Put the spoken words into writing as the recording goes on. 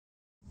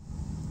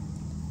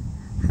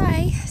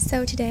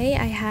So today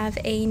I have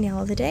a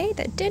nail of the day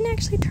that didn't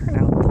actually turn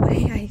out the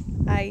way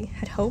I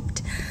had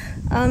hoped.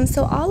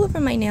 So all over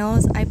my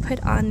nails I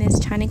put on this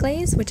China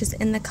Glaze, which is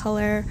in the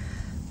color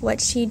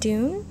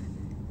Dune.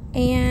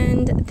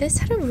 And this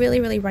had a really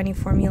runny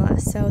formula,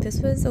 so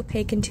this was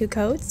opaque in 2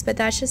 coats, but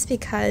that's just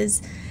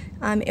because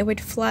it would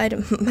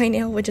flood, my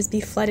nail would just be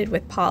flooded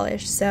with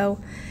polish.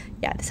 So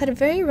yeah, this had a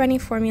very runny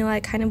formula.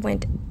 It kind of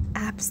went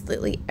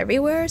absolutely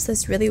everywhere, so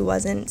this really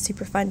wasn't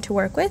super fun to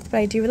work with, but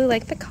I do really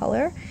like the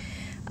color.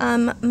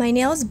 My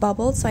nails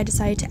bubbled, so I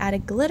decided to add a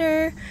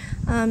glitter.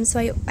 So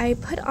I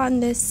put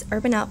on this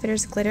Urban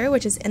Outfitters glitter,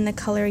 which is in the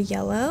color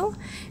yellow,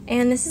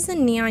 and this is a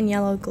neon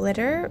yellow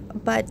glitter,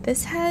 but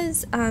this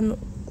has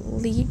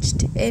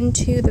leached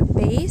into the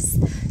base,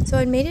 so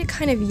it made it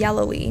kind of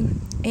yellowy.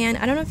 And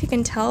I don't know if you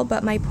can tell,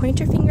 but my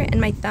pointer finger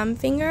and my thumb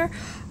finger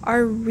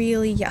are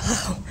really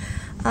yellow.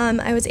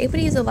 I was able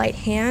to use a light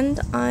hand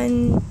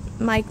on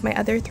my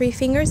other 3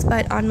 fingers,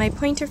 but on my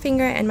pointer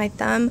finger and my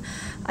thumb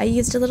I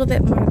used a little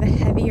bit more of a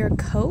heavier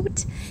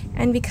coat,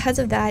 and because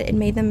of that it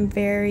made them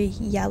very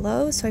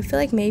yellow. So I feel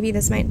like maybe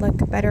this might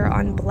look better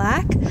on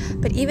black,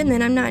 but even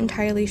then I'm not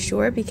entirely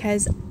sure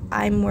because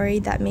I'm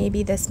worried that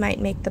maybe this might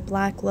make the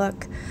black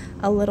look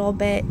a little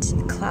bit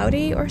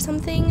cloudy or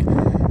something.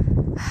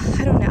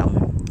 I don't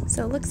know.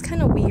 So it looks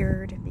kind of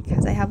weird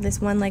because I have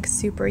this one like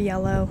super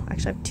yellow,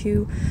 actually I have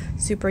 2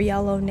 super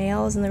yellow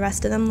nails and the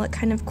rest of them look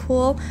kind of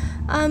cool.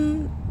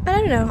 But I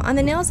don't know, on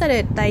the nails that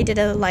I did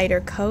a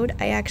lighter coat,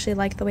 I actually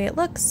like the way it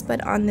looks,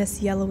 but on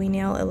this yellowy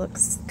nail it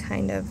looks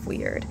kind of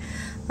weird.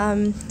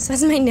 So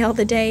that's my nail of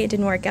the day. It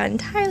didn't work out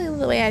entirely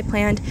the way I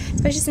planned,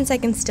 especially since I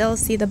can still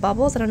see the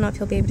bubbles. I don't know if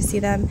you'll be able to see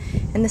them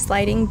in this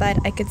lighting, but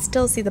I could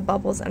still see the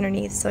bubbles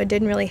underneath, so it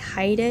didn't really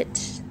hide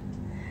it.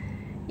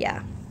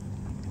 Yeah.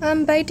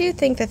 But I do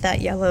think that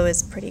yellow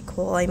is pretty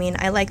cool. I mean,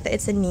 I like that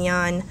it's a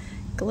neon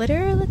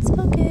glitter. Let's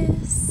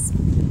focus.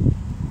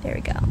 There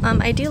we go.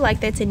 I do like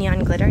that it's a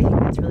neon glitter. I think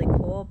that's really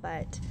cool,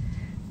 but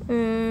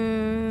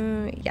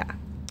yeah.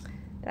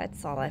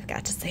 That's all I've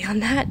got to say on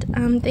that.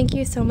 Thank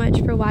you so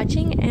much for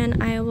watching,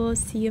 and I will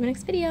see you in the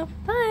next video.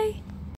 Bye!